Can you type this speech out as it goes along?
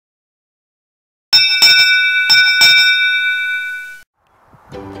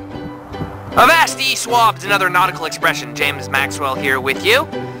Avasti swabs, another nautical expression. James Maxwell here with you,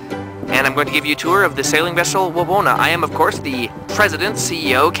 and I'm going to give you a tour of the sailing vessel Wawona. I am, of course, the president,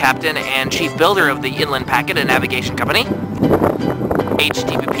 CEO, captain, and chief builder of the Inland Packet and Navigation Company.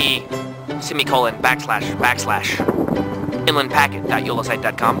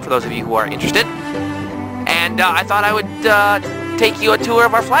 http://inlandpacket.yolasite.com for those of you who are interested. And I thought I would take you a tour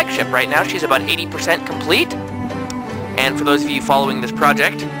of our flagship right now. She's about 80% complete. And for those of you following this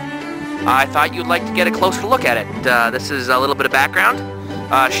project, I thought you'd like to get a closer look at it. This is a little bit of background.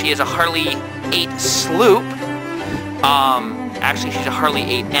 She is a Harley 8 sloop. Actually, she's a Harley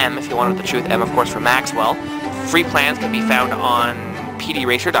 8M, if you wanted the truth. M, of course, for Maxwell. Free plans can be found on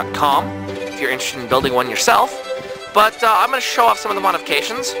pdracer.com if you're interested in building one yourself. But I'm going to show off some of the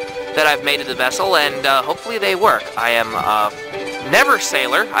modifications that I've made to the vessel, and hopefully they work. I am never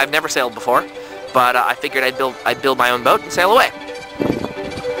sailor. I've never sailed before, but I figured I'd build my own boat and sail away.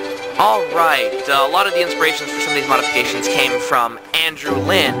 Alright, a lot of the inspirations for some of these modifications came from Andrew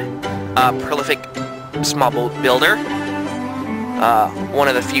Lynn, a prolific small boat builder. One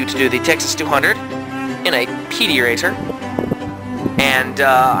of the few to do the Texas 200 in a PD racer. And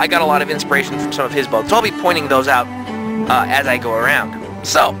I got a lot of inspiration from some of his boats, so I'll be pointing those out as I go around.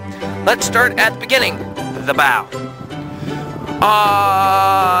 So, let's start at the beginning, the bow.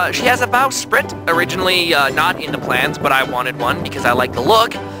 She has a bowsprit, originally not in the plans, but I wanted one because I like the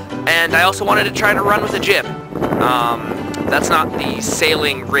look. And I also wanted to try to run with a jib. That's not the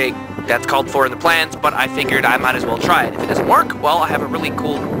sailing rig that's called for in the plans, but I figured I might as well try it. If it doesn't work, well, I have a really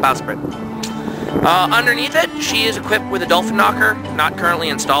cool bowsprit. Underneath it, she is equipped with a dolphin knocker, not currently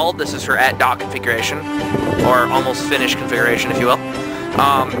installed. This is her at-dock configuration, or almost finished configuration, if you will.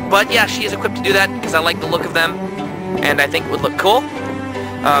 But yeah, she is equipped to do that because I like the look of them, and I think it would look cool.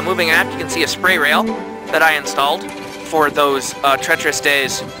 Moving aft, you can see a spray rail that I installed for those treacherous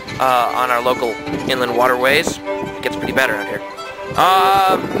days on our local inland waterways. It gets pretty better out here.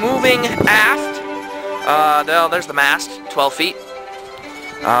 Moving aft, there's the mast, 12 feet,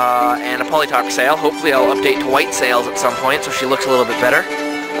 and a polytalk sail. Hopefully I'll update to white sails at some point so she looks a little bit better.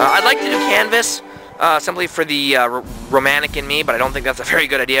 I'd like to do canvas, simply for the romantic in me, but I don't think that's a very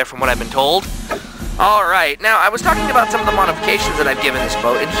good idea from what I've been told. Alright, now I was talking about some of the modifications that I've given this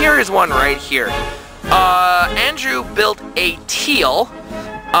boat, and here is one right here. Andrew built a teal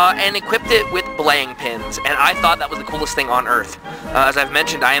and equipped it with belaying pins, and I thought that was the coolest thing on earth. As I've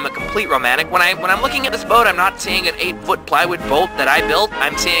mentioned, I am a complete romantic. When I'm looking at this boat, I'm not seeing an 8-foot plywood boat that I built.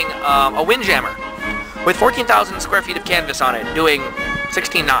 I'm seeing a windjammer with 14,000 square feet of canvas on it, doing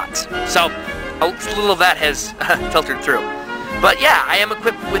 16 knots. So a little of that has filtered through. But yeah, I am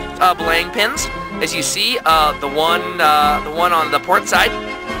equipped with belaying pins. As you see, the one on the port side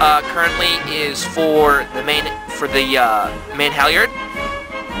currently is for the main halyard,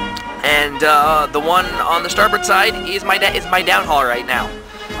 and the one on the starboard side is my downhaul right now.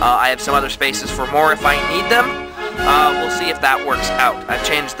 I have some other spaces for more if I need them. We'll see if that works out. I've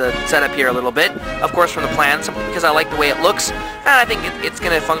changed the setup here a little bit, of course, from the plan, simply because I like the way it looks, and I think it's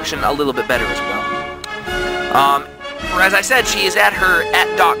going to function a little bit better as well. As I said, she is at her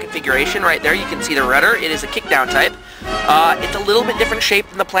at-dock configuration right there. You can see the rudder. It is a kick-down type. It's a little bit different shape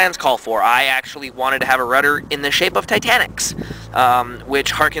than the plans call for. I actually wanted to have a rudder in the shape of Titanic's,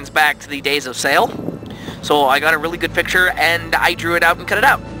 which harkens back to the days of sail. So I got a really good picture, and I drew it out and cut it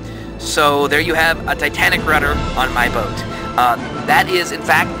out. So there you have a Titanic rudder on my boat. That is, in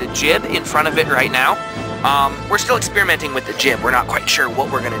fact, the jib in front of it right now. We're still experimenting with the jib. We're not quite sure what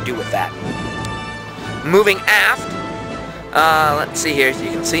we're going to do with that. Moving aft, let's see here. So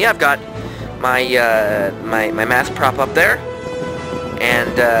you can see I've got my mast prop up there,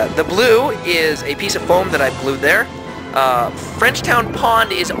 and the blue is a piece of foam that I glued there. Frenchtown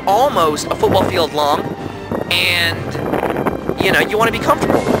Pond is almost a football field long, and you know, you want to be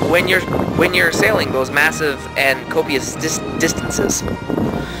comfortable when you're sailing those massive and copious distances.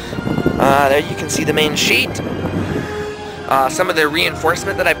 There you can see the main sheet. Some of the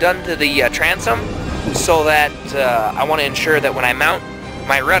reinforcement that I've done to the transom, so that I want to ensure that when I mount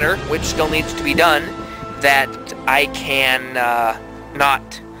my rudder, which still needs to be done, that I can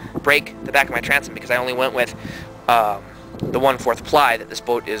not break the back of my transom, because I only went with the 1/4 ply that this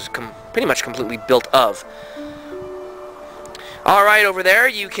boat is pretty much completely built of. Alright, over there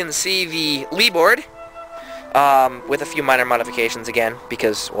you can see the lee board, with a few minor modifications again,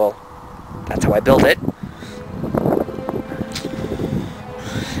 because, well, that's how I built it.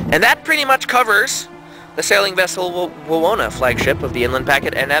 And that pretty much covers the sailing vessel Wawona, flagship of the Inland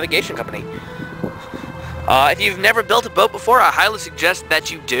Packet and Navigation Company. If you've never built a boat before, I highly suggest that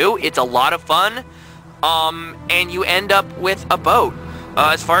you do. It's a lot of fun, and you end up with a boat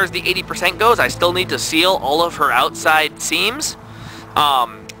As far as the 80% goes, I still need to seal all of her outside seams.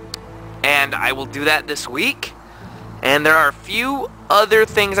 And I will do that this week. And there are a few other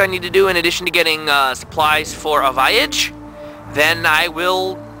things I need to do in addition to getting supplies for a voyage. Then I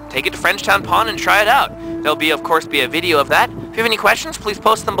will take it to Frenchtown Pond and try it out. There'll of course be a video of that. If you have any questions, please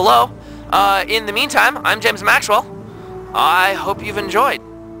post them below. In the meantime, I'm James Maxwell. I hope you've enjoyed.